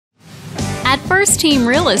At First Team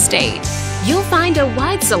Real Estate, you'll find a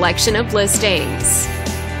wide selection of listings.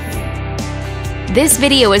 This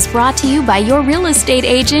video is brought to you by your real estate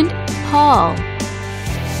agent, Paul.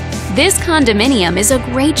 This condominium is a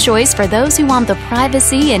great choice for those who want the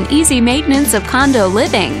privacy and easy maintenance of condo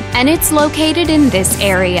living, and it's located in this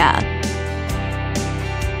area.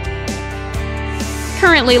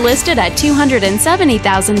 Currently listed at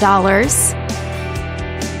 $270,000.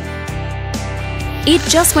 It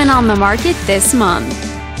just went on the market this month.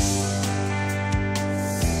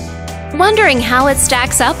 Wondering how it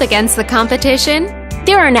stacks up against the competition?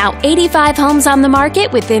 There are now 85 homes on the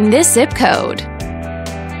market within this zip code.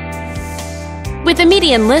 With a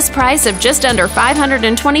median list price of just under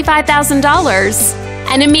 $525,000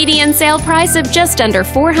 and a median sale price of just under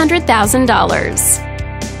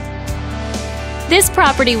 $400,000. This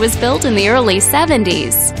property was built in the early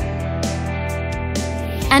 70s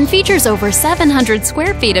and features over 700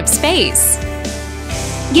 square feet of space,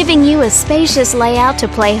 giving you a spacious layout to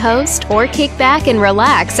play host or kick back and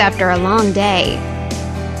relax after a long day.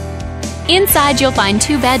 Inside, you'll find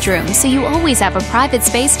 2 bedrooms, so you always have a private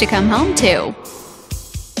space to come home to,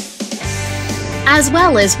 as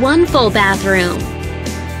well as 1 full bathroom.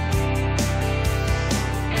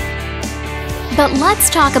 But let's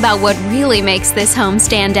talk about what really makes this home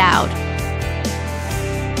stand out.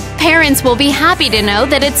 Parents will be happy to know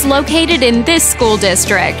that it's located in this school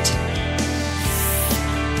district.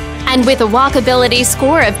 And with a walkability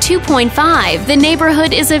score of 2.5, the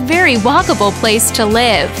neighborhood is a very walkable place to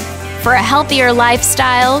live. For a healthier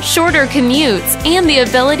lifestyle, shorter commutes, and the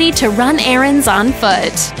ability to run errands on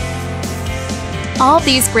foot. All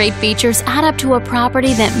these great features add up to a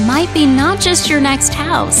property that might be not just your next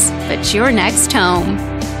house, but your next home.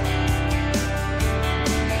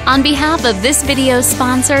 On behalf of this video's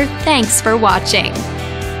sponsor, thanks for watching.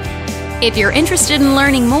 If you're interested in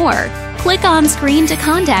learning more, click on screen to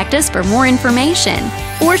contact us for more information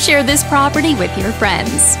or share this property with your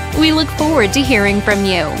friends. We look forward to hearing from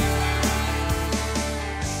you.